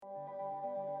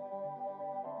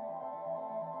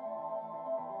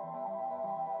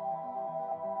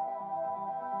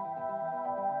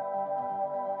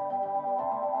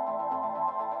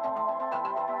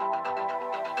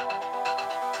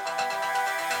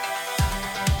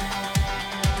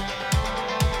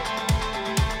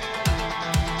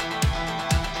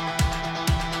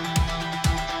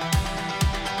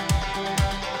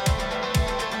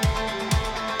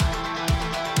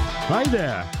Hi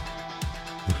there.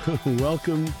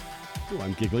 Welcome. Oh,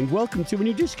 I'm giggling. Welcome to a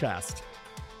new Dishcast.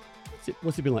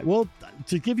 What's it been like? Well,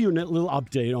 to give you a little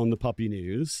update on the puppy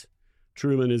news,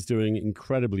 Truman is doing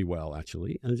incredibly well,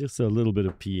 actually, and just a little bit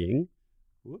of peeing.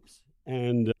 Whoops.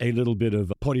 And a little bit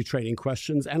of potty training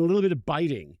questions and a little bit of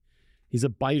biting. He's a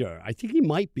biter. I think he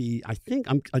might be. I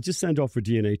just sent off for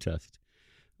DNA test,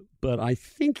 but I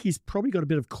think he's probably got a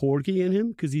bit of corgi in him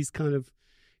because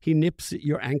he nips at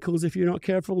your ankles if you're not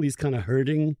careful. He's kind of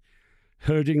herding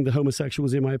the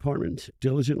homosexuals in my apartment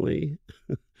diligently.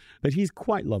 But he's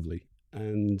quite lovely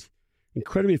and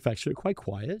incredibly affectionate, quite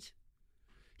quiet.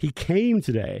 He came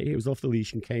today. He was off the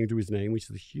leash and came to his name,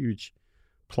 which is a huge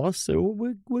plus. So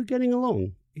we're getting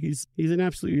along. He's an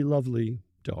absolutely lovely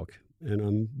dog, and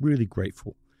I'm really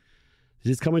grateful that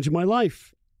he's come into my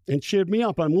life and cheered me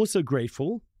up. I'm also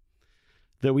grateful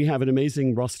that we have an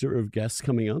amazing roster of guests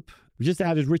coming up. We just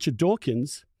added Richard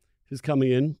Dawkins, who's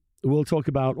coming in. We'll talk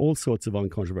about all sorts of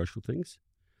uncontroversial things.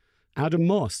 Adam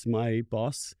Moss, my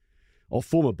boss, or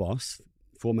former boss,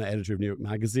 former editor of New York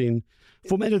Magazine,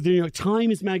 former editor of the New York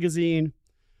Times Magazine,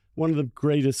 one of the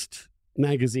greatest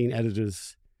magazine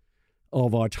editors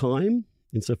of our time,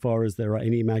 insofar as there are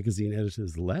any magazine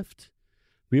editors left.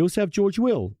 We also have George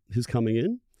Will, who's coming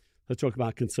in. Let's talk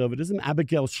about conservatism.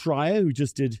 Abigail Schreier, who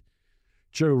just did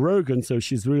Joe Rogan, so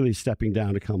she's really stepping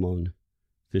down to come on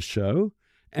this show.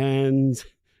 And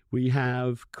we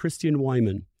have Christian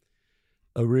Wyman,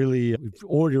 we've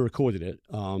already recorded it.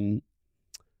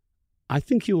 I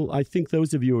think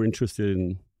those of you who are interested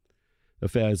in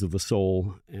affairs of the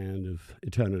soul and of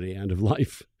eternity and of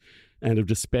life and of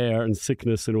despair and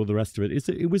sickness and all the rest of it,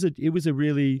 it was a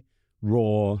really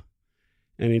raw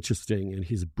and interesting, and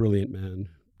he's a brilliant man,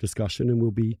 discussion, and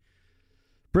we'll be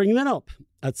bringing that up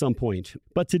at some point.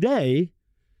 But today,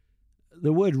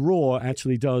 the word raw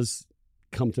actually does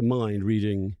come to mind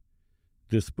reading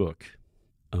this book.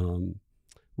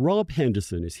 Rob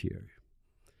Henderson is here.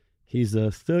 He's a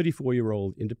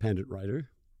 34-year-old independent writer,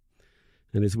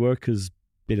 and his work has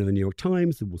been in the New York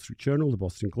Times, the Wall Street Journal, the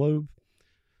Boston Globe,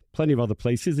 plenty of other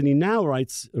places, and he now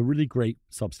writes a really great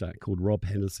Substack called Rob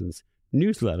Henderson's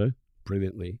Newsletter,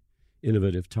 brilliantly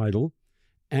innovative title,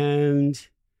 and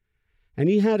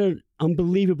he had an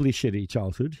unbelievably shitty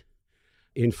childhood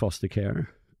in foster care,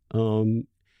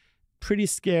 pretty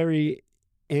scary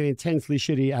and intensely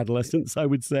shitty adolescence, I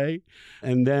would say.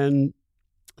 And then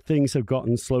things have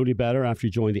gotten slowly better after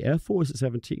he joined the Air Force at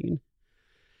 17.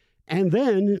 And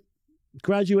then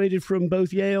graduated from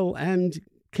both Yale and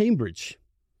Cambridge,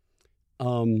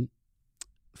 for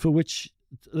which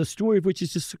the story of which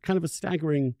is just kind of a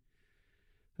staggering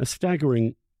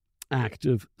act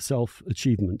of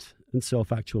self-achievement and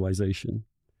self-actualization.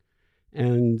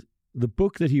 And the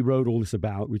book that he wrote all this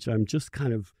about, which I'm still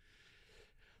kind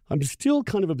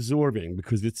of absorbing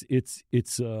because it's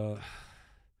a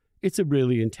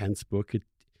really intense book.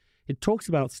 It talks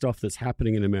about stuff that's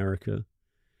happening in America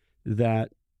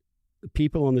that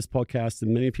people on this podcast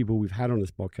and many people we've had on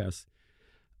this podcast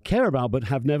care about, but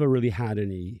have never really had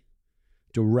any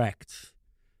direct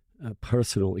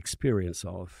personal experience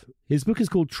of. His book is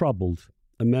called Troubled,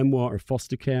 a memoir of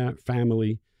foster care,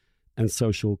 family, and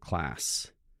social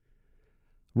class.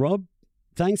 Rob,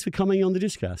 thanks for coming on the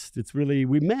Dishcast.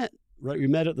 We met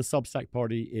at the Substack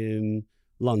party in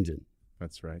London.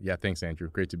 That's right. Yeah, thanks, Andrew.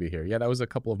 Great to be here. Yeah, that was a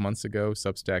couple of months ago,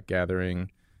 Substack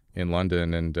gathering in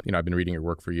London. And, I've been reading your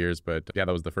work for years, but yeah,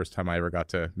 that was the first time I ever got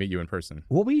to meet you in person.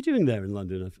 What were you doing there in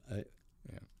London?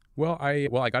 Yeah. Well,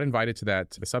 I got invited to the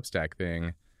Substack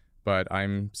thing, but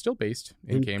I'm still based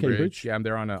in Cambridge. Yeah, I'm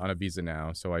there on a visa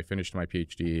now. So I finished my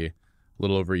PhD a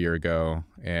little over a year ago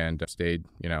and stayed,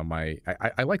 I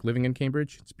like living in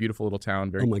Cambridge. It's a beautiful little town,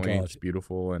 very quaint. God. It's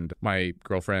beautiful. And my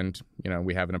girlfriend,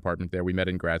 we have an apartment there. We met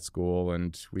in grad school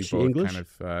and we both English? kind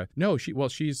of, no,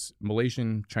 she's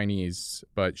Malaysian Chinese,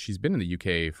 but she's been in the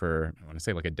UK for, I want to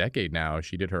say like a decade now.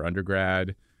 She did her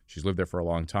undergrad. She's lived there for a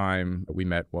long time. We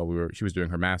met while she was doing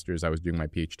her master's. I was doing my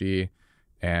PhD.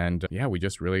 And yeah, we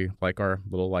just really like our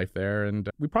little life there. And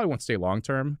we probably won't stay long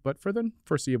term, but for the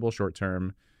foreseeable short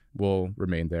term, we'll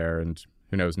remain there. And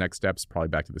who knows, next steps, probably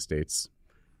back to the States.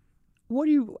 How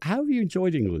have you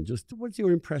enjoyed England? Just what's your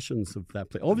impressions of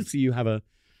that place? Obviously, you have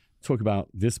talk about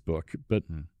this book, but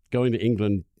going to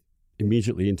England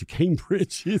immediately into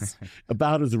Cambridge is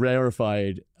about as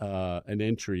rarefied an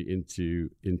entry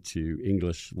into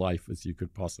English life as you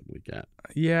could possibly get.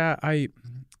 Yeah,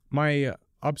 my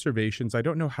observations, I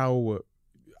don't know how,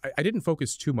 I didn't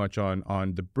focus too much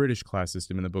on the British class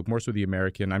system in the book, more so the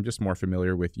American. I'm just more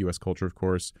familiar with U.S. culture, of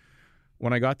course.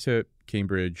 when I got to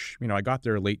Cambridge, I got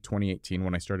there late 2018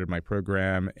 when I started my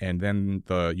program, and then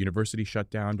the university shut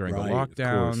down during the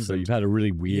lockdowns. So you've had a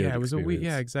really weird it was experience.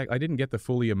 Yeah, exactly. I didn't get the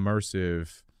fully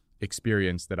immersive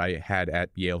experience that I had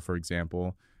at Yale, for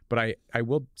example. But I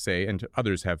will say, and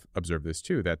others have observed this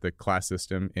too, that the class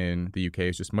system in the UK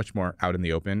is just much more out in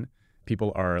the open.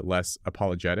 People are less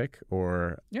apologetic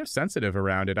or sensitive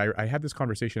around it. I had this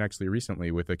conversation actually recently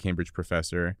with a Cambridge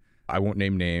professor. I won't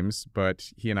name names,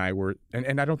 but he and I were,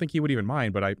 and I don't think he would even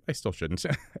mind, but I still shouldn't,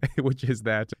 which is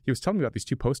that he was telling me about these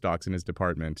two postdocs in his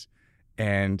department.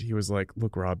 And he was like,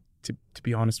 look, Rob, to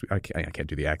be honest, I can't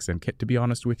do the accent. To be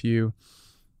honest with you,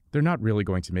 they're not really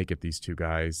going to make it, these two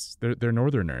guys. They're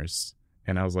Northerners.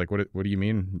 And I was like, what do you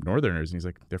mean Northerners? And he's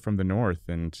like, they're from the North.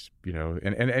 And,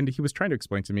 and he was trying to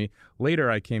explain to me. Later,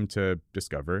 I came to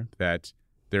discover that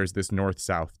there's this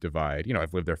North-South divide.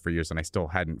 I've lived there for years and I still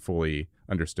hadn't fully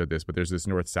understood this, but there's this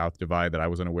North-South divide that I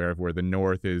was unaware of, where the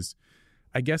North is,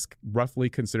 I guess, roughly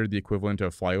considered the equivalent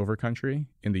of flyover country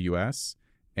in the U.S.,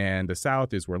 and the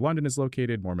South is where London is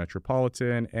located, more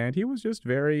metropolitan. And he was just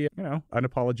very,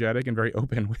 unapologetic and very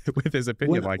open with his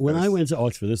opinion when I went to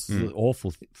Oxford, this is an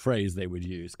awful phrase they would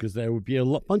use, because there would be a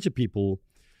bunch of people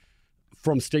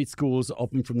from state schools,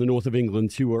 often from the north of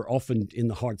England, who were often in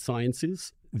the hard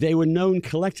sciences. They were known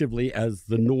collectively as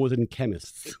the Northern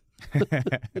Chemists.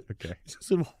 Okay.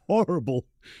 It's a horrible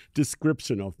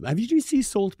description of them. Have you seen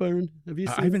Saltburn? Have you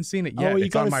seen I haven't seen it yet.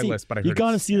 It's on my list, but I heard you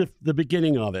got to see the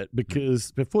beginning of it,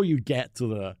 because before you get to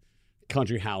the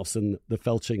country house and the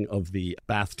felching of the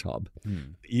bathtub,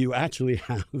 you actually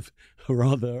have a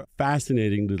rather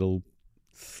fascinating little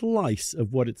slice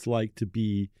of what it's like to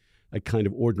be a kind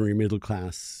of ordinary middle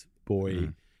class boy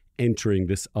entering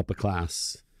this upper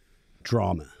class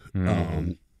drama.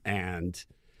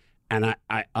 And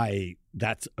I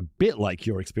that's a bit like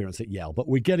your experience at Yale, but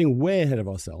we're getting way ahead of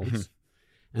ourselves.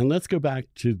 And let's go back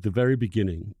to the very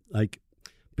beginning.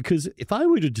 Because if I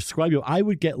were to describe you, I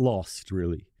would get lost,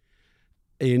 really,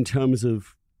 in terms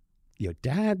of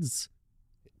dads,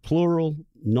 plural,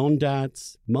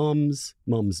 non-dads, mums,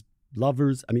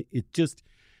 lovers. I mean, it just,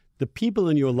 the people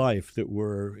in your life that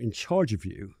were in charge of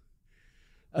you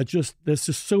there's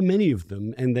just so many of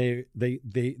them, and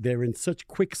they're in such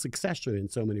quick succession in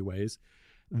so many ways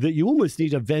that you almost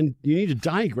need a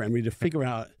diagram to figure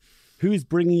out who's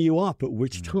bringing you up at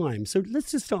which time. So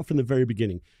let's just start from the very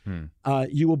beginning.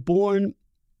 You were born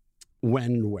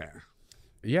where?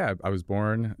 Yeah, I was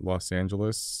born Los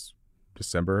Angeles,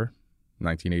 December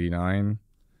 1989,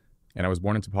 and I was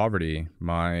born into poverty.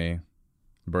 My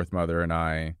birth mother and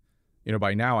I,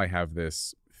 by now I have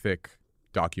this thick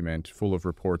document full of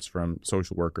reports from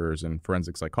social workers and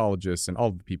forensic psychologists and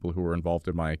all the people who were involved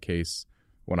in my case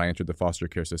when I entered the foster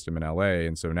care system in LA.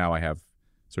 And so now I have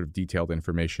sort of detailed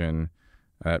information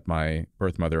that my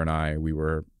birth mother and I, we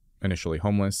were initially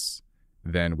homeless,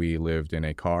 then we lived in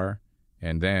a car,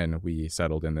 and then we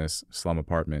settled in this slum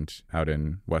apartment out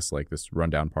in Westlake, this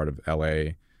rundown part of LA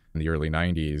in the early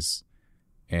 90s.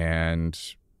 And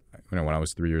when I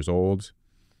was 3 years old,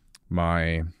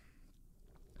 my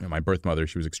birth mother,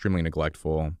 she was extremely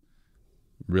neglectful,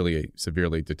 really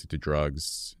severely addicted to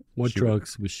drugs. What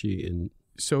drugs was she in?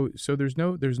 So there's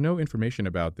no information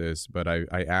about this, but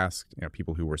I asked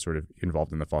people who were sort of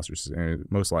involved in the foster system,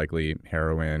 most likely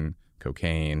heroin,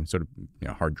 cocaine, sort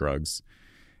of hard drugs.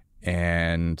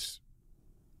 And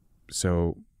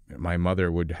so my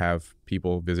mother would have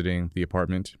people visiting the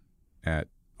apartment at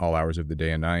all hours of the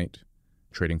day and night,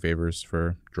 trading favors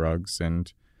for drugs.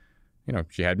 And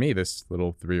she had me, this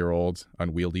little 3-year-old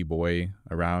unwieldy boy,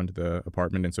 around the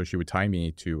apartment. And so she would tie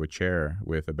me to a chair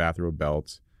with a bathrobe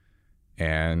belt.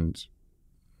 And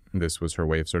this was her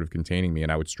way of sort of containing me.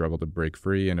 And I would struggle to break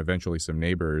free. And eventually some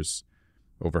neighbors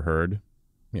overheard,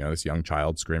 this young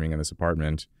child screaming in this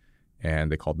apartment.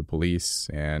 And they called the police,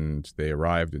 and they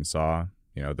arrived and saw,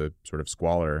 the sort of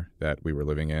squalor that we were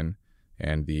living in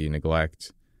and the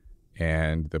neglect.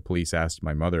 And the police asked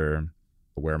my mother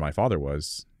where my father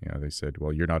was. They said,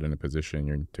 well, you're not in a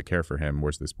position to care for him.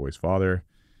 Where's this boy's father?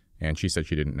 And she said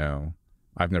she didn't know.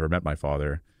 I've never met my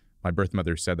father. My birth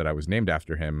mother said that I was named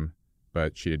after him,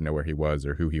 but she didn't know where he was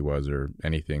or who he was or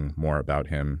anything more about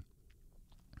him.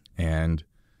 And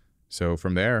so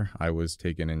from there, I was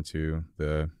taken into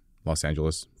the Los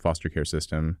Angeles foster care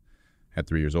system at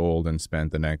 3 years old and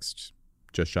spent the next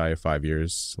just shy of 5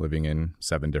 years living in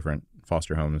 7 different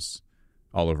foster homes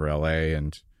all over LA.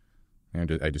 And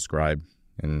I describe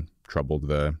and troubled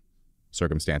the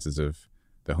circumstances of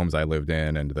the homes I lived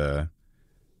in, and the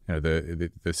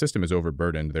system is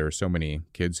overburdened. There are so many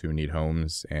kids who need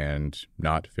homes and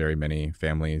not very many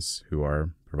families who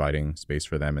are providing space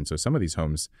for them. And so some of these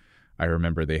homes I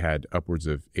remember they had upwards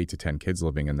of 8 to 10 kids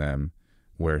living in them,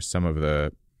 where some of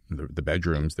the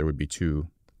bedrooms, there would be 2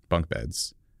 bunk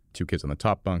beds, 2 kids on the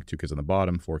top bunk, 2 kids on the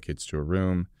bottom, 4 kids to a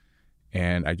room.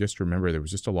 And I just remember there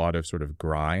was just a lot of sort of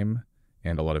grime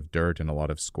and a lot of dirt and a lot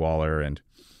of squalor. And,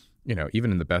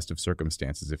 even in the best of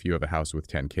circumstances, if you have a house with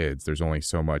 10 kids, there's only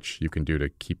so much you can do to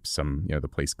keep the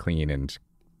place clean and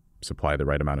supply the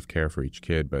right amount of care for each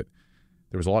kid. But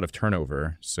there was a lot of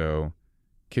turnover. So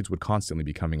kids would constantly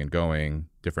be coming and going,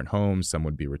 different homes. Some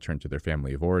would be returned to their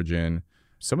family of origin.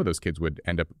 Some of those kids would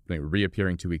end up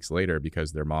reappearing 2 weeks later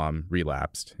because their mom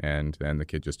relapsed, and then the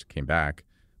kid just came back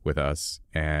with us.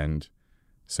 And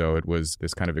so it was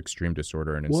this kind of extreme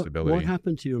disorder and instability. What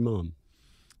happened to your mom?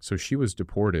 So she was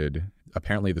deported.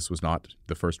 Apparently this was not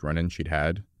the first run-in she'd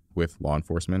had with law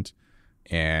enforcement.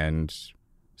 And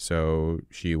so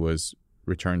she was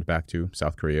returned back to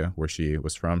South Korea, where she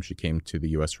was from. She came to the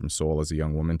U.S. from Seoul as a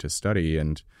young woman to study,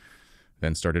 and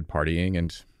then started partying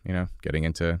and, getting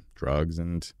into drugs.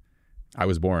 And I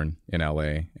was born in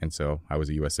L.A., and so I was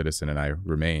a U.S. citizen, and I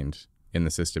remained in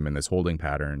the system in this holding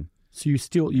pattern. So you've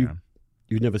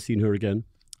never seen her again?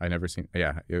 I never seen.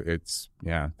 Yeah,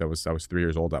 I was 3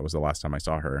 years old. That was the last time I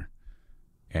saw her,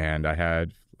 and I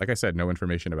had, like I said, no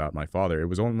information about my father. It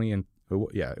was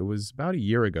about a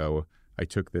year ago I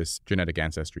took this genetic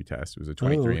ancestry test. It was a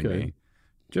 23andMe.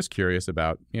 Just curious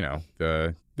about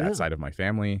that side of my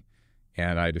family,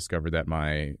 and I discovered that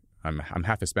I'm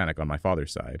half Hispanic on my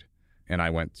father's side, and I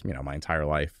went my entire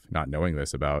life not knowing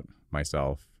this about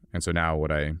myself. And so now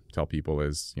what I tell people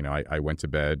is, I went to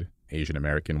bed Asian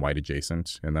American, white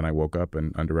adjacent, and then I woke up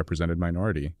an underrepresented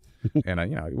minority. And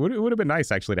it would have been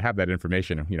nice actually to have that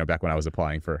information, back when I was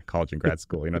applying for college and grad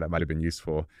school. That might have been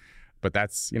useful. But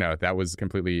that's, that was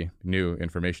completely new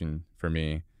information for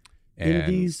me.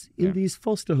 And, in these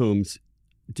foster homes,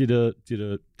 did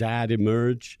a dad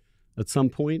emerge at some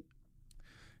point?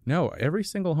 No, every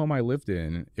single home I lived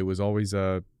in, it was always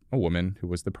a woman who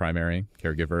was the primary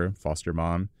caregiver, foster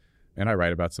mom. And I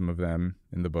write about some of them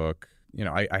in the book.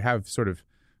 I have sort of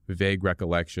vague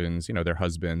recollections, their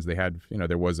husbands, they had,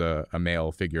 there was a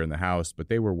male figure in the house, but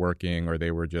they were working, or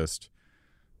they were just,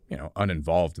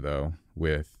 uninvolved though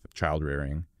with child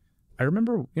rearing. I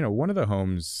remember, one of the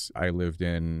homes I lived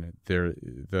in there,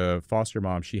 the foster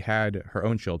mom, she had her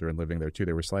own children living there too.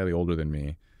 They were slightly older than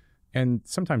me. And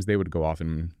sometimes they would go off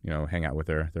and, hang out with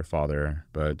their father.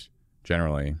 But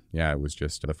generally, it was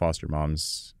just the foster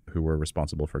moms who were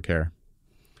responsible for care.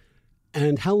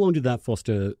 And how long did that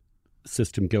foster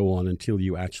system go on until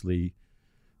you actually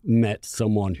met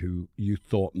someone who you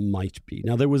thought might be?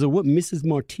 Now, there was Mrs.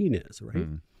 Martinez, right?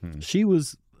 Mm-hmm. She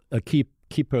was a key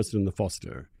person in the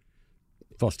foster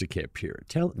care period.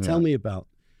 Tell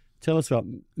us about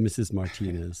Mrs.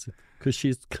 Martinez, because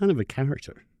she's kind of a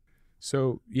character.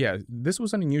 So, this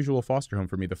was an unusual foster home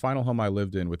for me. The final home I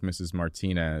lived in with Mrs.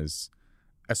 Martinez,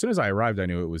 as soon as I arrived, I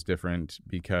knew it was different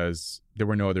because there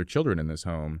were no other children in this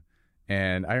home.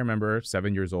 And I remember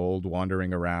 7 years old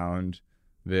wandering around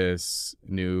this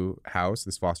new house,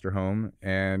 this foster home.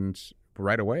 And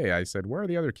right away I said, where are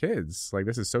the other kids? Like,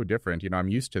 this is so different. I'm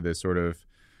used to this sort of,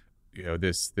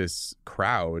 this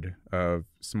crowd of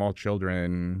small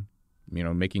children,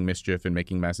 making mischief and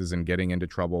making messes and getting into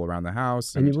trouble around the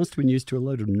house. And you must have been used to a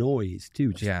load of noise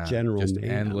too, just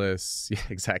endless. Yeah,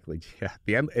 exactly. Yeah,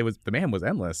 the mayhem was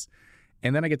endless.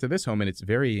 And then I get to this home, and it's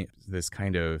this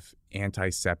kind of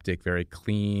antiseptic, very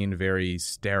clean, very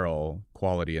sterile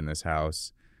quality in this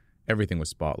house. Everything was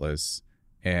spotless.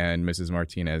 And Mrs.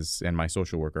 Martinez and my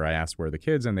social worker, I asked where are the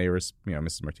kids, and they were,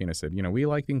 Mrs. Martinez said, we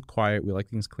like things quiet, we like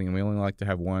things clean, we only like to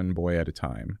have one boy at a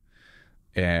time.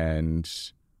 And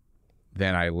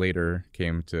then I later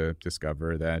came to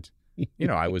discover that,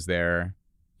 I was there,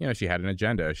 she had an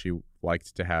agenda. She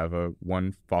liked to have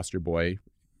one foster boy,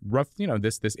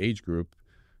 this age group,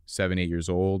 7, 8 years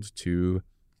old, to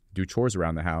do chores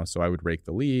around the house. So I would rake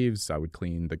the leaves, I would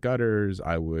clean the gutters,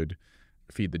 I would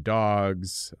feed the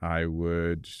dogs, I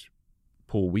would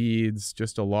pull weeds,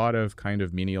 just a lot of kind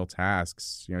of menial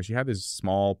tasks. She had this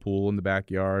small pool in the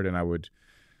backyard, and I would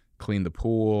clean the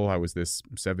pool. I was this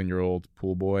 7-year-old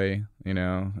pool boy,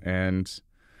 and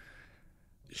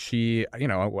she, I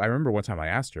remember one time I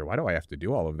asked her, why do I have to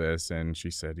do all of this? And she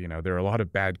said, there are a lot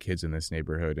of bad kids in this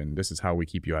neighborhood, and this is how we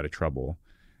keep you out of trouble.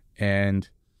 And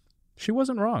she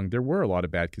wasn't wrong. There were a lot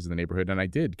of bad kids in the neighborhood, and I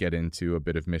did get into a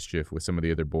bit of mischief with some of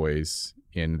the other boys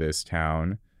in this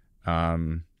town. I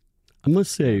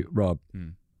must say, Rob,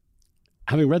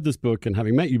 having read this book and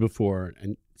having met you before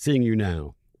and seeing you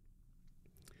now,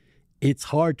 it's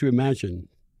hard to imagine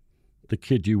the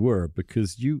kid you were,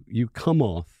 because you come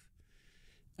off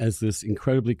as this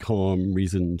incredibly calm,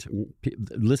 reasoned,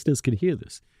 listeners can hear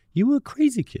this. You were a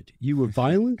crazy kid. You were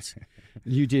violent.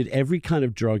 You did every kind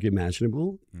of drug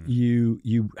imaginable.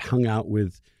 You hung out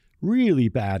with really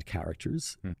bad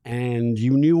characters, and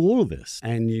you knew all of this,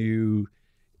 and you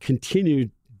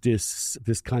continued this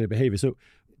kind of behavior. So,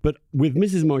 but with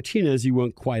Mrs. Martinez, you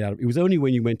weren't quite out of it. It was only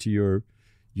when you went to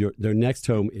their next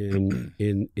home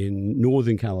in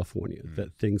Northern California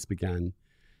that things began.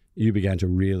 You began to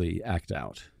really act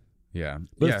out. Yeah.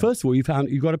 But first of all, you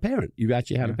got a parent. You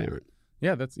actually had a parent.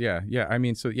 Yeah, yeah. I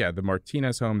mean, the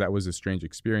Martinez home, that was a strange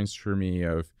experience for me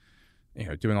of,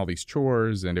 doing all these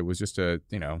chores, and it was just a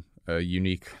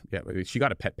unique. Yeah, she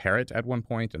got a pet parrot at one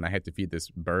point, and I had to feed this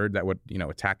bird that would,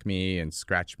 attack me and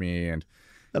scratch me, and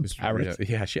a parrot.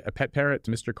 A pet parrot,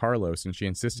 Mr. Carlos, and she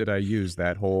insisted I use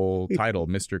that whole title,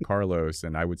 Mr. Carlos,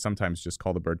 and I would sometimes just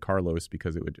call the bird Carlos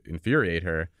because it would infuriate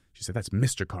her. She said, "That's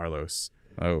Mr. Carlos."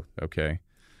 Oh, okay.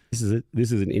 This is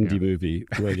an indie movie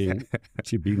waiting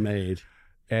to be made.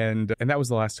 And that was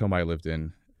the last home I lived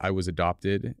in. I was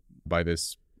adopted by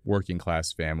this working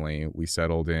class family. We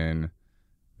settled in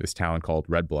this town called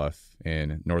Red Bluff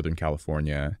in Northern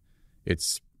California.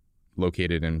 It's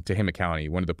located in Tehama County,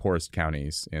 one of the poorest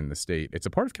counties in the state. It's a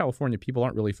part of California people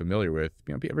aren't really familiar with.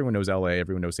 Everyone knows LA,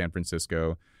 everyone knows San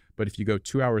Francisco. But if you go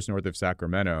 2 hours north of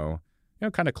Sacramento,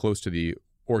 kind of close to the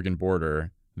Oregon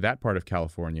border, that part of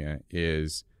California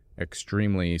is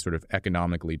extremely sort of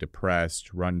economically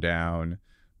depressed, run down.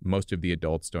 Most of the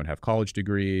adults don't have college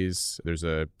degrees.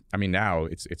 Now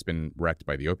it's been wrecked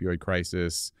by the opioid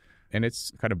crisis, and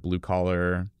it's kind of blue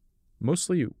collar,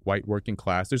 mostly white working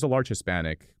class. There's a large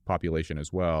Hispanic population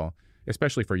as well,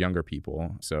 especially for younger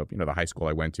people. So, the high school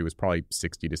I went to was probably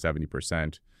 60 to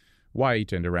 70%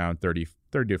 white and around 30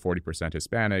 to 40%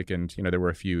 Hispanic. And, there were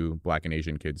a few Black and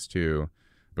Asian kids too,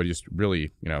 but just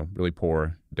really, really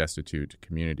poor, destitute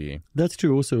community. That's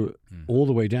true also all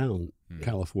the way down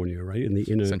California, right? In the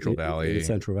inner Central Valley. In the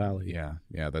Central Valley.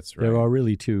 Yeah, that's right. There are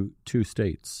really two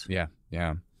states. Yeah.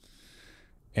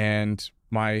 And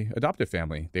my adoptive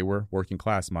family, they were working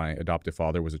class. My adoptive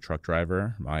father was a truck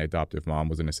driver. My adoptive mom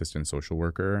was an assistant social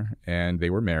worker. And they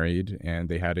were married, and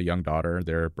they had a young daughter,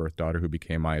 their birth daughter, who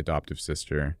became my adoptive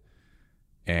sister.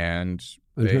 And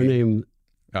her name?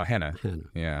 Hannah.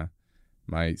 Yeah.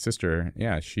 My sister,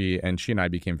 she and I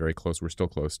became very close. We're still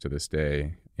close to this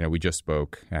day. We just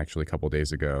spoke actually a couple of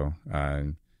days ago.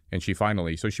 And she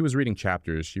finally, so she was reading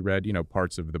chapters. She read,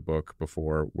 parts of the book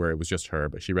before where it was just her,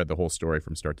 but she read the whole story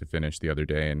from start to finish the other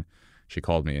day. And she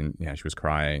called me, and she was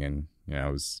crying. And,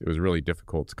 it was a really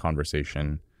difficult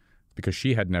conversation because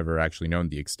she had never actually known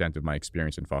the extent of my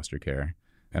experience in foster care.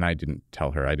 And I didn't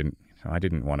tell her. I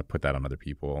didn't want to put that on other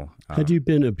people. Had you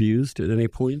been abused at any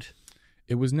point?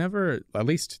 It was never, at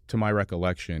least to my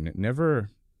recollection, never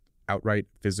outright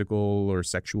physical or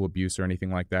sexual abuse or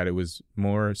anything like that. It was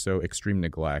more so extreme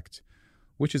neglect,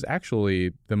 which is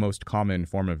actually the most common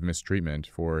form of mistreatment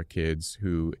for kids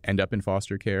who end up in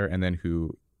foster care and then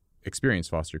who experience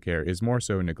foster care, is more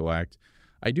so neglect.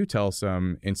 I do tell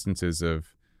some instances of,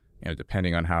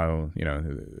 depending on how,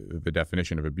 the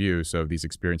definition of abuse of these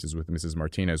experiences with Mrs.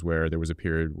 Martinez, where there was a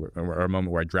period or a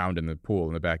moment where I drowned in the pool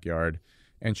in the backyard.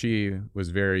 And she was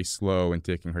very slow in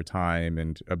taking her time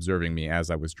and observing me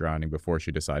as I was drowning before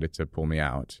she decided to pull me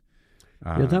out.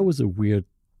 That was a weird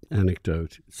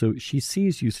anecdote. So she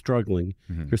sees you struggling.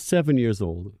 Mm-hmm. You're 7 years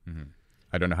old. Mm-hmm.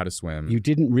 I don't know how to swim. You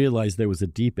didn't realize there was a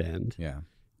deep end. Yeah.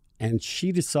 And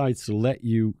she decides to let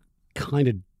you kind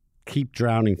of keep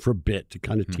drowning for a bit to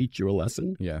kind of teach you a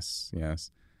lesson. Yes.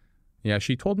 Yeah,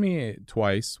 she told me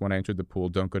twice when I entered the pool,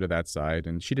 don't go to that side.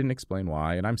 And she didn't explain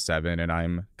why. And I'm 7 and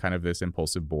I'm kind of this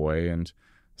impulsive boy. And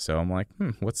so I'm like,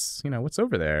 what's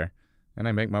over there? And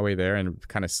I make my way there and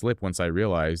kind of slip once I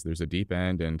realize there's a deep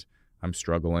end and I'm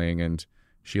struggling. And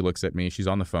she looks at me, she's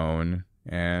on the phone,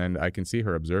 and I can see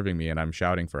her observing me, and I'm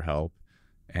shouting for help.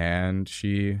 And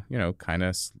she, kind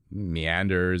of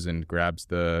meanders and grabs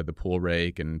the pool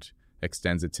rake and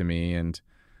extends it to me. And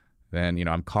then,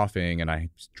 I'm coughing and I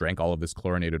drank all of this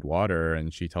chlorinated water,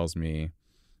 and she tells me,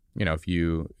 if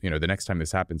you, the next time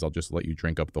this happens, I'll just let you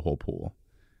drink up the whole pool.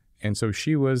 And so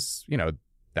she was,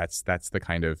 that's the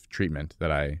kind of treatment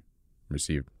that I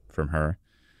received from her.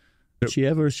 Did she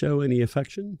ever show any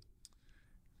affection?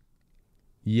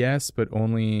 Yes, but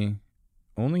only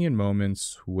in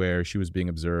moments where she was being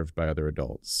observed by other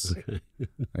adults. Okay.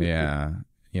 Yeah.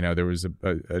 There was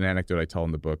an anecdote I tell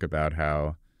in the book about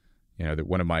how, that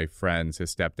one of my friends,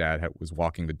 his stepdad, was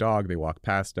walking the dog. They walked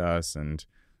past us, and,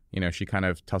 she kind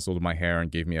of tussled my hair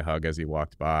and gave me a hug as he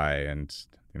walked by. And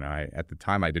At the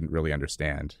time, I didn't really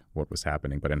understand what was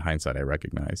happening, but in hindsight, I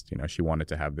recognized, she wanted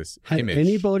to have this Had image.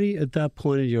 anybody at that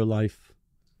point in your life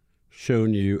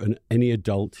shown you, any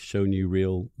adult shown you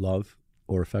real love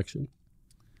or affection?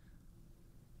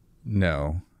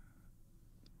 No.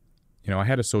 I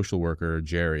had a social worker,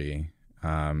 Jerry.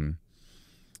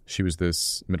 She was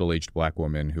this middle-aged black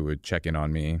woman who would check in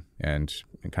on me and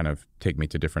kind of take me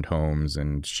to different homes,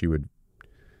 and she would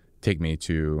take me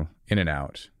to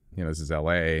In-N-Out. This is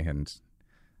LA, and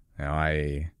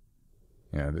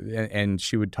and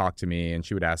she would talk to me, and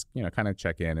she would ask, kind of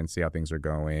check in and see how things are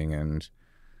going, and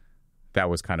that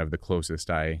was kind of the closest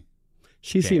I.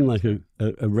 She seemed like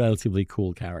a relatively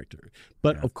cool character,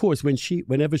 but of course,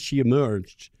 whenever she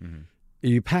emerged,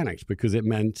 you panicked because it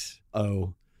meant,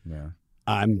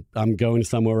 I'm going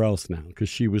somewhere else now, because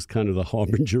she was kind of the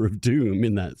harbinger of doom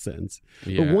in that sense.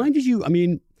 Yeah. But why did you? I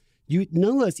mean, you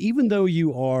nonetheless, even though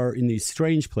you are in these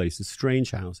strange places,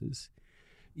 strange houses,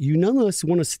 you nonetheless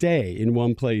want to stay in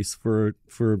one place for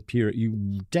a period.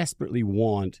 You desperately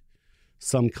want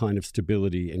some kind of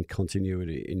stability and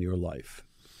continuity in your life.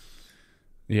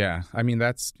 Yeah. I mean,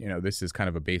 that's, this is kind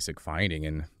of a basic finding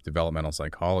in developmental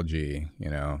psychology,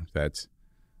 that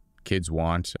kids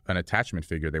want an attachment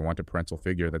figure. They want a parental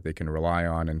figure that they can rely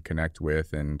on and connect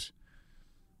with and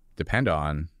depend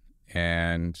on.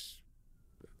 And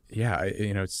yeah,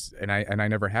 I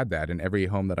never had that. In every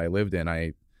home that I lived in,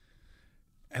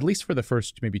 at least for the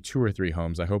first maybe 2 or 3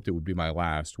 homes, I hoped it would be my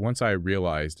last. Once I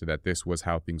realized that this was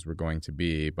how things were going to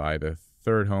be, by the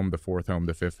 3rd home, the 4th home,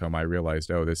 the 5th home, I realized,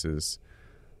 this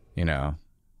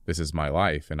is my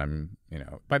life. And I'm,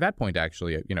 by that point,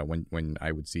 actually, when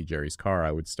I would see Jerry's car,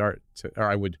 I would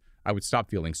I would stop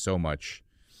feeling so much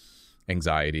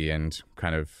anxiety and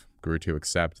kind of grew to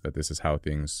accept that this is how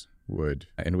things would.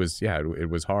 And it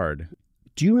was hard.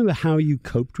 Do you remember how you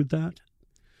coped with that?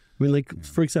 I mean,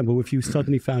 for example, if you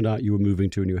suddenly found out you were moving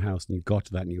to a new house and you got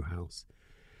to that new house,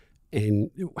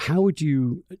 and how would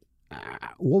you,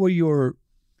 what were your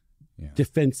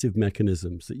defensive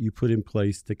mechanisms that you put in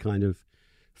place to kind of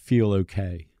feel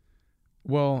okay?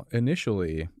 Well,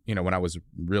 initially, when I was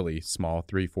really small,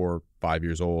 3, 4, 5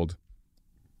 years old,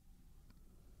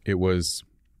 it was,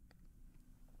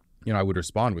 I would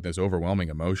respond with this overwhelming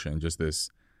emotion, just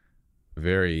this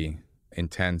very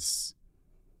intense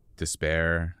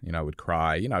despair. I would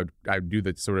cry. I'd do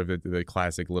the sort of the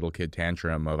classic little kid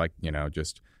tantrum of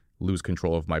just lose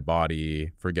control of my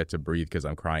body, forget to breathe because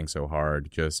I'm crying so hard,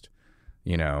 just,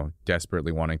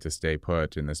 desperately wanting to stay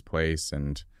put in this place.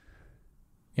 And,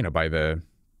 by the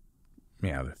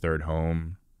 3rd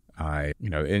home,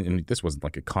 and this wasn't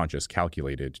like a conscious,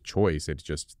 calculated choice. It's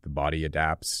just the body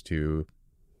adapts to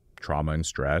trauma and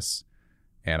stress.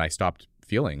 And I stopped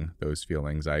feeling those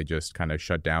feelings. I just kind of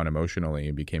shut down emotionally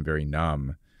and became very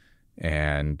numb.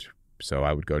 And so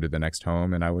I would go to the next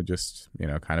home and I would just,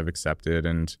 kind of accept it.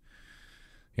 And,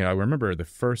 I remember the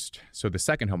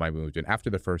 2nd home I moved in,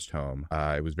 after the 1st home,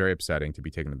 it was very upsetting to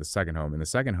be taken to the 2nd home. In the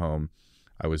 2nd home,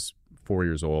 I was 4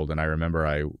 years old, and I remember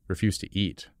I refused to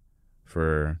eat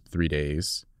for 3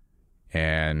 days.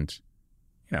 And,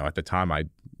 at the time I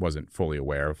wasn't fully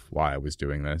aware of why I was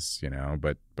doing this,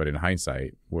 but in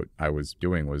hindsight, what I was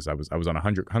doing was I was on a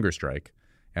hunger strike.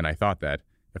 And I thought that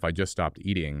if I just stopped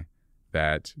eating,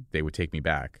 that they would take me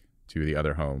back to the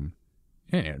other home.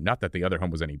 And, not that the other home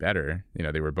was any better.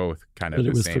 They were both kind of the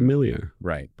same. But it was familiar.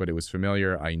 Right. But it was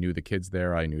familiar. I knew the kids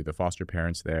there. I knew the foster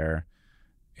parents there.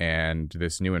 And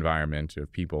this new environment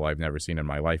of people I've never seen in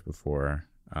my life before.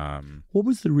 What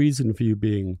was the reason for you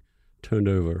being turned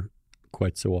over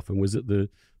quite so often? Was it the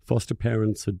foster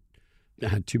parents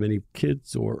had too many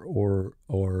kids, or?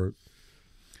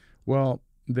 Well,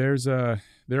 there are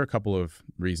a couple of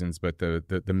reasons, but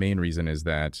the main reason is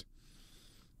that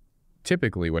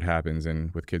typically what happens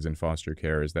with kids in foster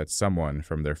care is that someone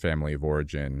from their family of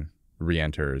origin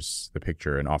re-enters the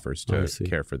picture and offers to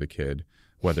care for the kid,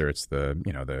 whether it's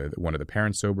the one of the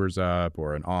parents sobers up,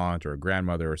 or an aunt or a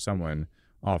grandmother, or someone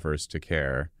offers to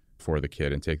care for the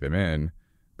kid and take them in.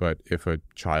 But if a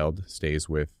child stays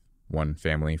with one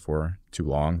family for too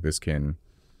long, this can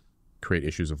create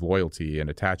issues of loyalty and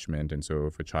attachment. And so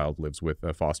if a child lives with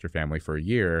a foster family for a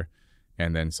year,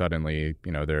 and then suddenly,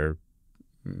 their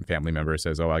family member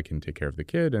says, I can take care of the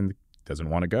kid, and doesn't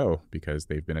want to go because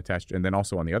they've been attached. And then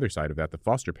also on the other side of that, the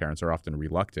foster parents are often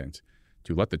reluctant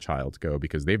to let the child go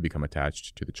because they've become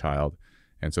attached to the child.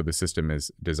 And so the system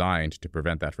is designed to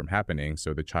prevent that from happening.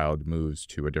 So the child moves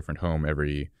to a different home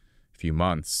every few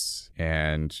months.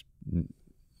 And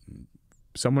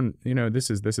someone,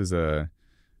 this is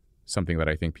something that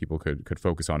I think people could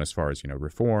focus on as far as,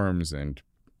 reforms and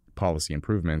policy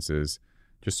improvements, is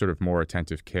just sort of more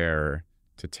attentive care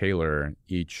to tailor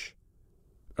each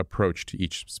approach to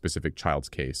each specific child's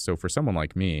case. So for someone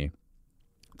like me,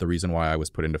 the reason why I was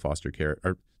put into foster care,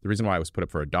 or the reason why I was put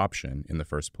up for adoption in the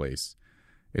first place,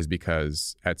 is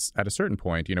because at a certain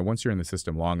point, once you're in the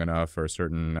system long enough for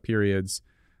certain periods,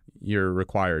 you're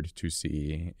required to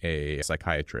see a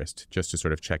psychiatrist just to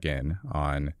sort of check in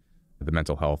on the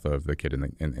mental health of the kid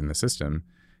in the system.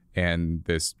 And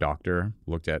this doctor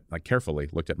carefully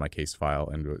looked at my case file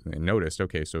and noticed,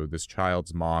 okay, so this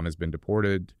child's mom has been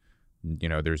deported.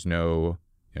 There's no,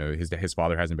 his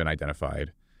father hasn't been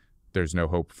identified. There's no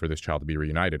hope for this child to be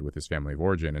reunited with his family of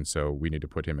origin. And so we need to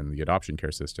put him in the adoption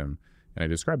care system. And I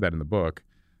described that in the book.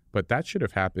 But that should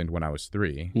have happened when I was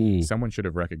 3. Someone should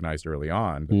have recognized early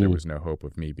on that there was no hope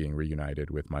of me being reunited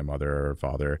with my mother or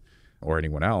father or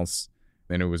anyone else.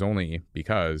 And it was only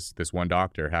because this one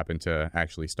doctor happened to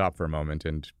actually stop for a moment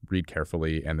and read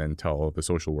carefully and then tell the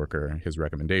social worker his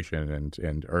recommendation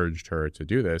and urged her to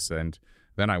do this. And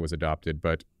then I was adopted.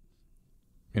 But,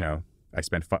 I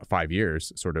spent 5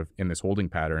 years sort of in this holding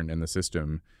pattern in the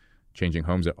system, changing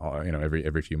homes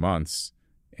every few months.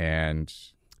 And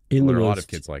there are a lot of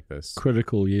kids like this.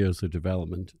 Critical years of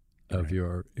development of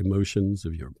your emotions,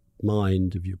 of your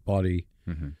mind, of your body.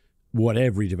 What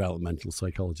every developmental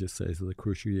psychologist says are the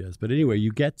crucial years. But anyway,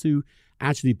 you get to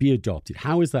actually be adopted.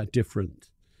 How is that different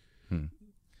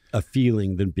a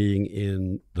feeling than being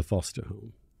in the foster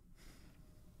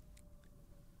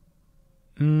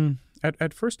home?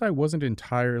 At first, I wasn't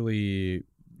entirely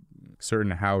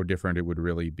certain how different it would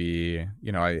really be.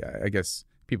 I guess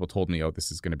people told me, oh,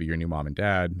 this is going to be your new mom and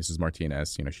dad. Mrs.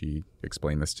 Martinez, she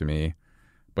explained this to me.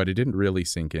 But it didn't really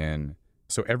sink in.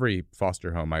 So every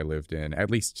foster home I lived in,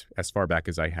 at least as far back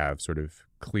as I have sort of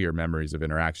clear memories of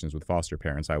interactions with foster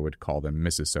parents, I would call them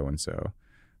Mrs. So-and-so.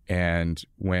 And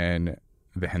when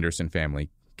the Henderson family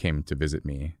came to visit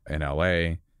me in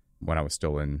LA, when I was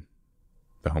still in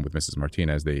the home with Mrs.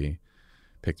 Martinez, they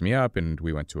picked me up and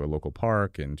we went to a local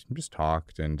park and just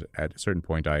talked. And at a certain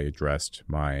point, I addressed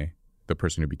the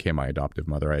person who became my adoptive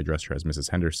mother. I addressed her as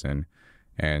Mrs. Henderson.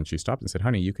 And she stopped and said,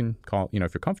 honey, you can call,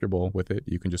 if you're comfortable with it,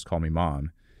 you can just call me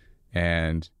mom.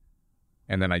 And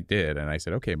then I did. And I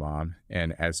said, okay, mom.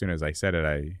 And as soon as I said it,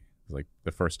 it was like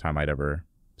the first time I'd ever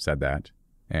said that.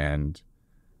 And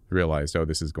realized, oh,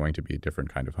 this is going to be a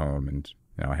different kind of home. And,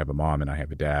 I have a mom and I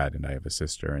have a dad and I have a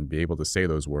sister, and be able to say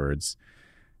those words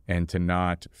and to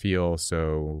not feel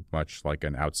so much like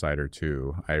an outsider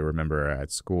too. I remember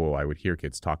at school, I would hear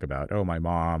kids talk about, oh, my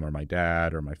mom or my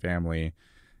dad or my family.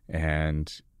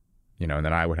 And, and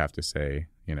then I would have to say,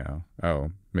 oh,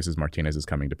 Mrs. Martinez is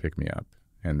coming to pick me up.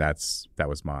 And that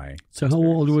was my So experience. How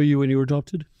old were you when you were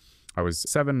adopted? I was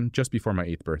 7, just before my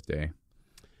 8th birthday.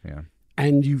 Yeah.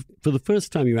 And for the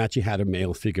first time, you actually had a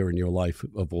male figure in your life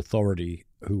of authority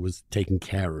who was taking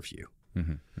care of you.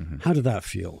 How did that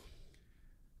feel?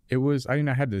 It was, I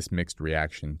had this mixed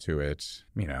reaction to it.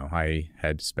 I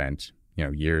had spent,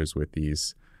 years with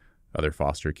these other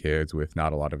foster kids with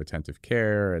not a lot of attentive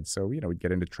care. And so, we'd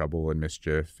get into trouble and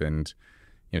mischief and,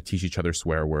 teach each other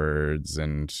swear words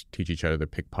and teach each other to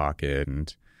pickpocket.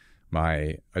 And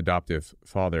my adoptive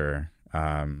father,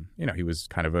 he was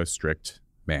kind of a strict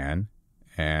man,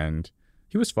 and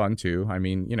he was fun too.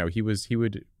 He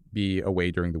would be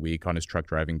away during the week on his truck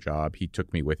driving job. He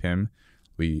took me with him.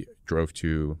 We drove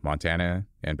to Montana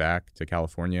and back to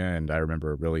California. And I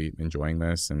remember really enjoying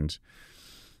this. And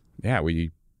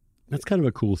that's kind of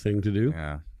a cool thing to do.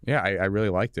 Yeah, I really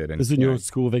liked it. And this is in your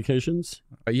school vacations?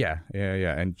 Yeah.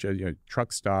 And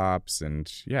truck stops,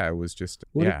 and it was just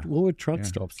What were truck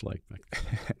stops like back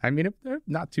then? They're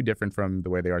not too different from the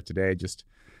way they are today. Just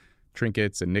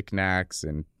trinkets and knickknacks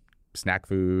and snack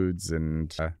foods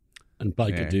and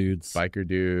biker dudes,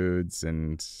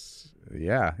 and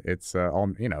it's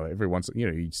all every once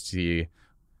you see.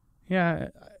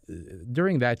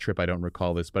 During that trip, I don't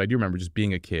recall this, but I do remember just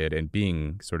being a kid and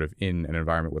being sort of in an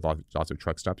environment with lots of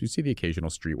truck stops. You see the occasional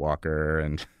streetwalker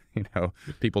and,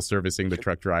 people servicing the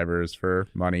truck drivers for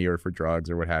money or for drugs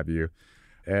or what have you.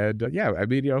 And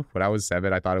when I was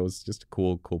 7, I thought it was just a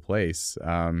cool place.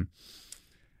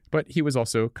 But he was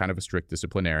also kind of a strict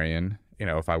disciplinarian.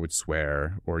 If I would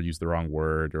swear or use the wrong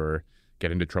word or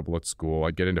get into trouble at school,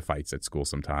 I'd get into fights at school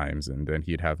sometimes. And then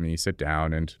he'd have me sit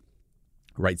down and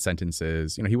write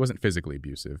sentences. He wasn't physically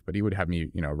abusive, but he would have me,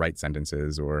 write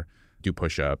sentences or do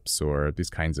push-ups or these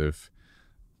kinds of,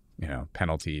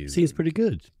 penalties. Seems pretty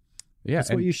good. Yeah.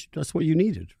 That's what you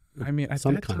needed. At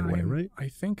some that kind time, of way, right? I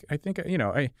think, at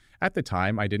the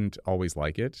time I didn't always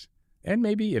like it. And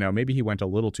maybe he went a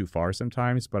little too far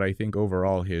sometimes, but I think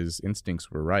overall his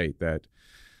instincts were right that,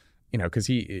 because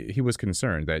he was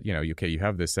concerned that, okay, you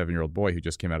have this 7-year-old boy who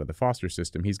just came out of the foster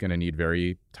system. He's going to need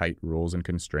very tight rules and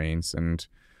constraints and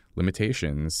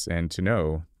limitations, and to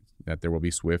know that there will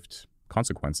be swift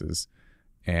consequences.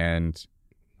 And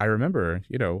I remember,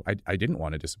 I didn't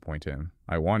want to disappoint him.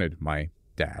 I wanted my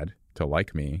dad to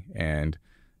like me, and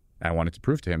I wanted to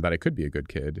prove to him that I could be a good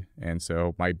kid. And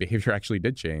so my behavior actually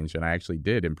did change, and I actually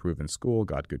did improve in school,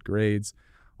 got good grades,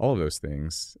 all of those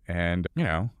things. And,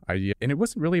 and it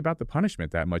wasn't really about the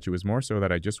punishment that much. It was more so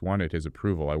that I just wanted his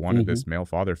approval. I wanted this male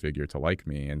father figure to like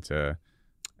me and to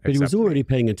But he was accept already me.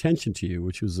 paying attention to you,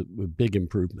 which was a big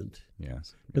improvement.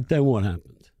 Yes. But then what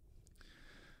happened?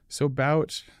 So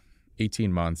about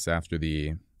 18 months after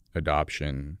the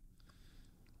adoption,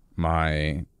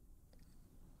 my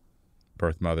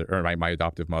birth mother, or my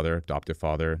adoptive mother, adoptive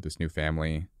father, this new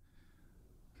family,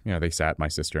 they sat my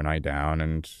sister and I down,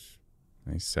 and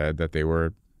they said that they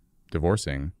were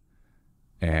divorcing.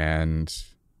 And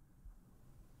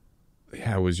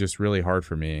yeah, it was just really hard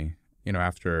for me,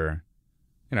 after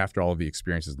all of the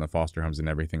experiences in the foster homes and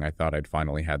everything. I thought I'd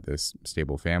finally had this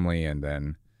stable family, and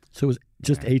then So it was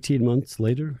just 18 months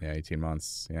later? yeah, 18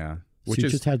 months, yeah. So you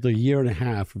just had the year and a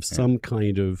half of some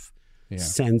kind of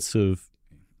sense of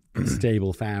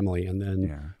stable family, and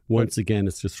then once again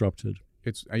it's disrupted.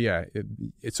 It's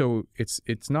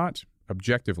it's not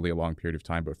objectively a long period of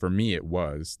time, but for me it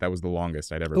was. That was the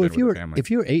longest I'd ever been with a family. If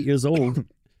you're 8 years old,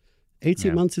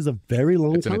 18 months is a very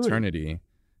long time. It's an eternity.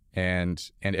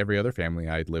 And every other family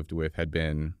I'd lived with had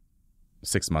been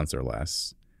 6 months or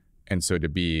less. And so to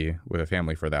be with a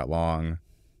family for that long,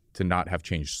 to not have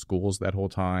changed schools that whole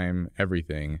time,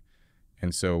 everything.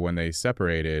 And so when they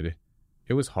separated,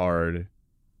 it was hard.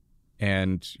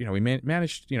 And, we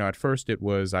managed, at first it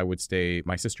was,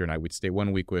 my sister and I would stay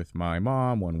 1 week with my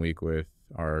mom, 1 week with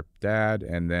our dad.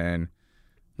 And then,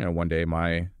 one day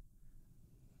my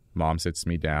mom sits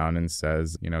me down and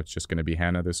says, it's just going to be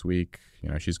Hannah this week.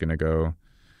 She's going to go,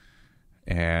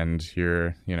 and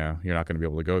you're not going to be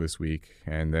able to go this week.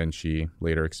 And then she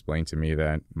later explained to me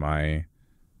that my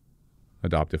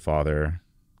adoptive father,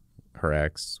 her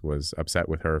ex, was upset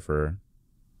with her for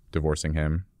divorcing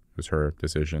him. It was her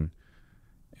decision.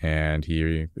 And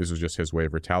this was just his way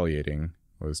of retaliating,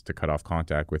 was to cut off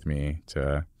contact with me,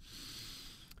 to,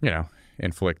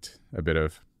 inflict a bit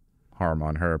of harm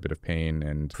on her, a bit of pain,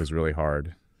 and it was really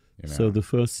hard. So the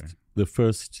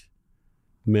first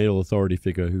male authority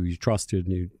figure who you trusted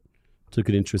and who took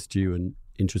an interest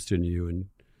in you and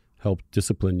helped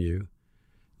discipline you,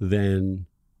 then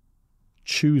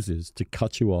chooses to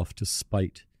cut you off to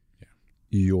spite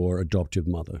your adoptive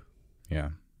mother. Yeah.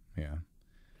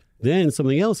 Then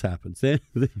something else happens. Then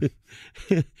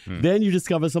you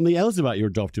discover something else about your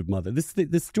adoptive mother.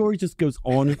 This story just goes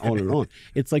on and on and on.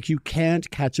 It's like you can't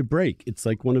catch a break. It's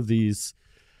like one of these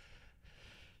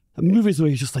movies where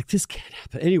you're just like, this can't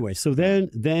happen. Anyway, so then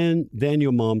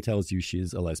your mom tells you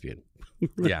she's a lesbian.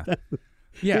 Yeah.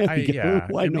 Yeah.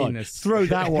 Why not? Throw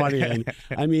that one in.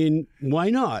 I mean, why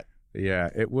not? Yeah,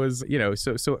 it was,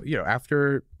 so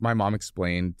after my mom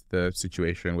explained the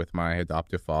situation with my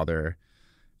adoptive father,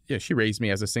 she raised me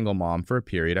as a single mom for a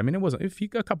period. I mean, it wasn't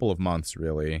a couple of months,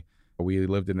 really. We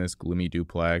lived in this gloomy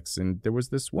duplex, and there was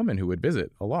this woman who would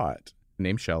visit a lot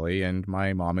named Shelley, and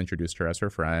my mom introduced her as her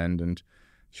friend, and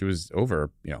she was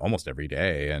over, almost every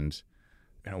day. And,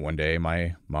 one day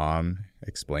my mom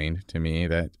explained to me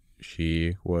that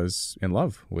she was in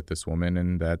love with this woman,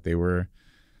 and that they were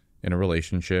in a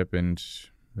relationship, and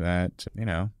that,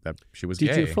 that she was gay.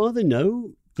 Did your father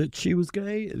know that she was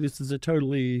gay? This is a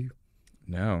totally...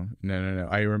 No.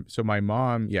 So my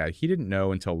mom, he didn't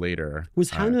know until later. Was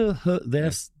Hannah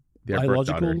their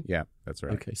biological? Yeah, that's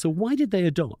right. Okay, so why did they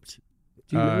adopt?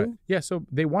 Do you know? Yeah, so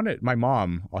my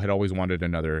mom had always wanted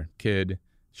another kid.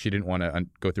 She didn't want to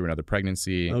go through another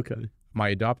pregnancy. Okay. My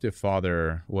adoptive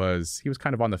father he was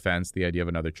kind of on the fence, the idea of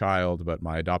another child, but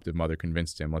my adoptive mother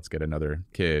convinced him, let's get another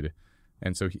kid.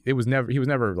 And so he was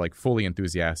never like fully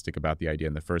enthusiastic about the idea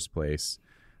in the first place.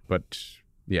 But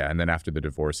yeah, and then after the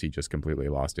divorce, he just completely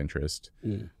lost interest.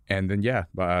 Mm. And then,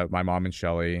 my mom and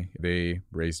Shelley, they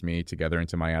raised me together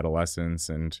into my adolescence.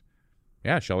 And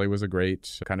yeah, Shelley was a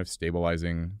great kind of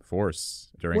stabilizing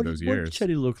force during those years. What did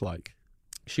Shelley look like?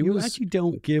 You actually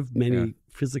don't give many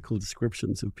physical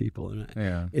descriptions of people.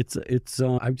 And it's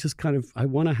I just I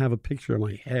want to have a picture in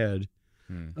my head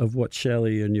of what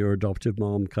Shelley and your adoptive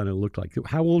mom kind of looked like.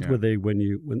 How old were they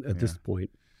when at this point?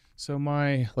 So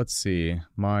my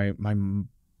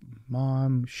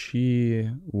mom, she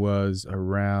was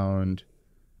around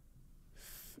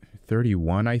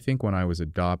 31, I think, when I was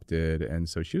adopted. And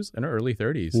so she was in her early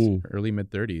 30s, early mid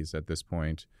 30s at this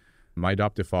point. My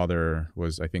adoptive father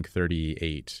was, I think,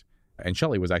 38. And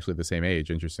Shelley was actually the same age,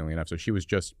 interestingly enough. So she was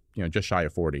just shy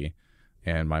of 40.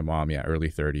 And my mom, early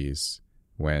 30s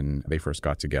when they first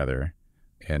got together.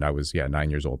 And I was, 9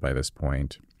 years old by this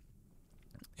point.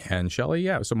 And Shelley,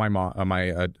 so my mom,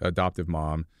 adoptive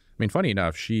mom, I mean, funny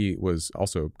enough, she was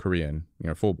also Korean,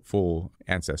 full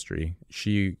ancestry.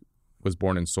 She was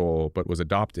born in Seoul, but was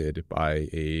adopted by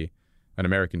an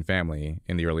American family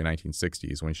in the early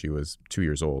 1960s when she was 2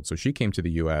 years old. So she came to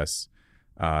the U.S.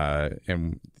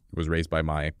 And was raised by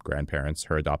my grandparents,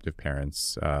 her adoptive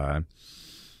parents.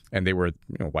 And they were,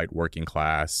 white working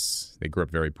class. They grew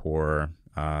up very poor.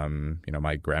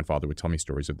 My grandfather would tell me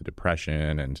stories of the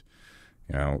Depression. And,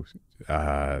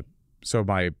 so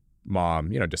my mom,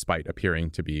 despite appearing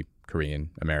to be Korean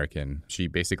American, she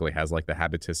basically has like the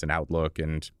habitus and outlook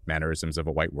and mannerisms of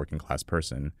a white working class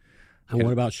person. And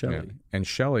what about Shelley? And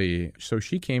Shelley, so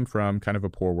she came from kind of a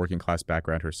poor working class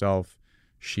background herself.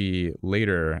 She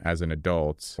later, as an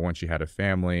adult, when she had a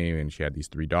family and she had these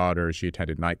 3 daughters, she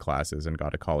attended night classes and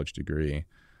got a college degree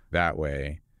that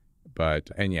way.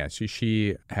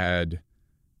 She had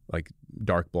like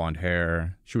dark blonde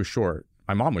hair. She was short.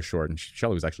 My mom was short, and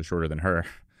Shelley was actually shorter than her.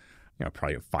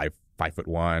 Probably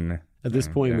 5'1". At this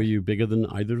point, were you bigger than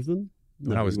either of them?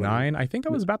 When I was 9, I think I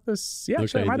was about this. Yeah,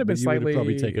 actually, okay, it might have been slightly. You would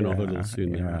have probably taken off a little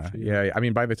soon. Yeah. I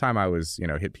mean, by the time I was,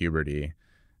 hit puberty,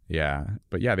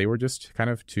 but they were just kind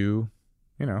of two,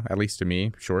 at least to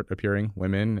me, short-appearing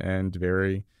women and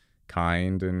very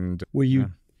kind. And were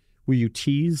you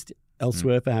teased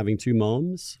elsewhere for having 2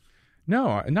 moms?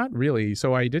 No, not really.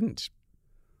 So I didn't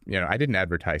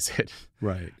advertise it.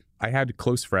 Right. I had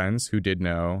close friends who did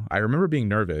know. I remember being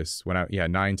nervous when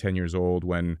 9, 10 years old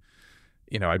when,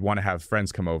 I'd want to have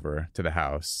friends come over to the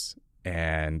house.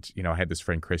 And, I had this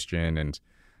friend Christian, and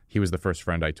he was the first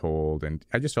friend I told. And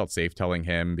I just felt safe telling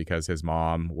him because his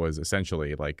mom was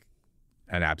essentially like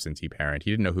an absentee parent.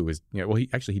 He didn't know who his,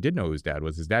 he did know who his dad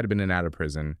was. His dad had been in and out of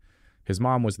prison. His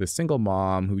mom was this single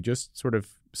mom who just sort of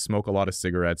smoked a lot of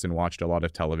cigarettes and watched a lot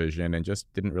of television and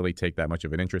just didn't really take that much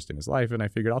of an interest in his life. And I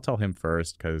figured I'll tell him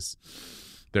first because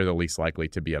they're the least likely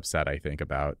to be upset, I think,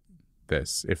 about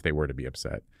this if they were to be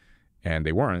upset. And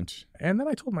they weren't. And then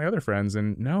I told my other friends,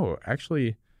 and no,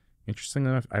 actually,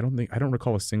 interestingly enough, I don't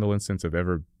recall a single instance of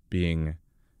ever being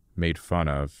made fun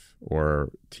of or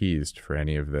teased for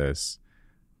any of this,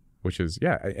 which is,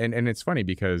 and it's funny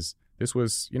because this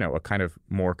was, a kind of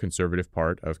more conservative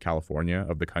part of California,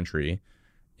 of the country,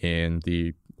 in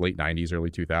the late 90s,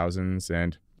 early 2000s.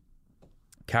 And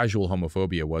casual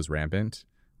homophobia was rampant.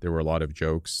 There were a lot of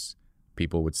jokes.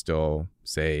 People would still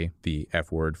say the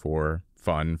F word for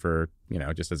fun, for,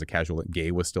 just as a casual.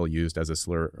 Gay was still used as a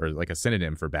slur or like a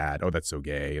synonym for bad. Oh, that's so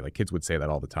gay. Like kids would say that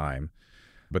all the time.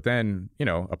 But then,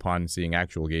 upon seeing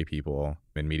actual gay people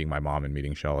and meeting my mom and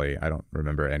meeting Shelley, I don't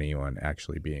remember anyone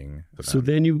actually being. So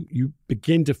then you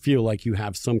begin to feel like you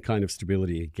have some kind of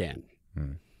stability again.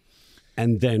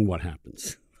 And then what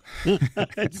happens?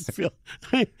 I just feel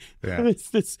it's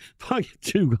this pocket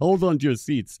too. Hold on to your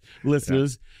seats,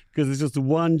 listeners, because it's just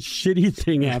one shitty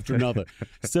thing after another.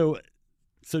 So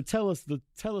tell us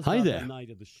Hi about there. the night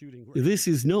of the shooting. This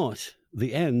is not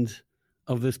the end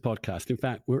of this podcast. In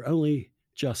fact, we're only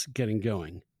just getting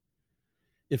going.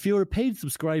 If you're a paid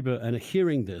subscriber and are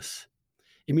hearing this,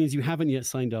 it means you haven't yet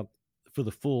signed up for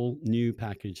the full new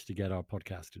package to get our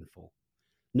podcast in full.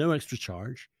 No extra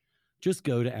charge. Just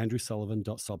go to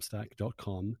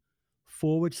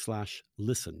andrewsullivan.substack.com/listen,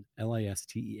 LISTEN,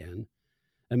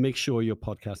 and make sure your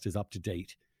podcast is up to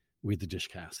date with the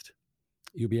Dishcast.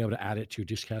 You'll be able to add it to your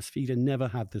Dishcast feed and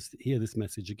never hear this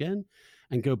message again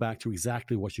and go back to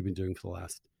exactly what you've been doing for the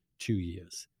last 2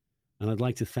 years. And I'd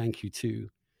like to thank you, too,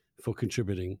 for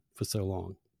contributing for so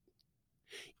long.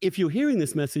 If you're hearing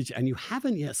this message and you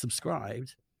haven't yet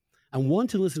subscribed and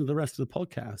want to listen to the rest of the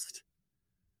podcast,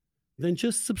 then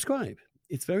just subscribe.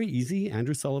 It's very easy.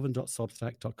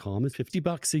 andrewsullivan.substack.com is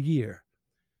 $50 a year.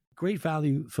 Great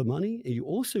value for money. And you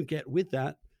also get with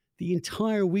that the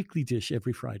entire weekly dish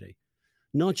every Friday.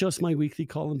 Not just my weekly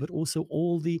column, but also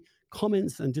all the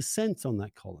comments and dissents on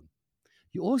that column.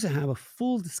 You also have a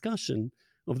full discussion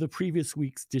of the previous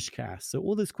week's Dishcast. So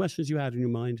all those questions you had in your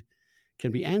mind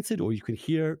can be answered, or you can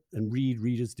hear and read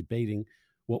readers debating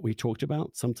what we talked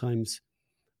about, sometimes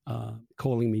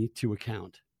calling me to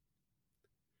account.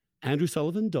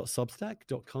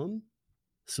 andrewsullivan.substack.com.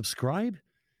 Subscribe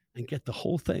and get the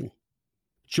whole thing.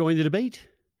 Join the debate.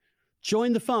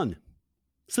 Join the fun.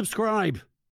 Subscribe.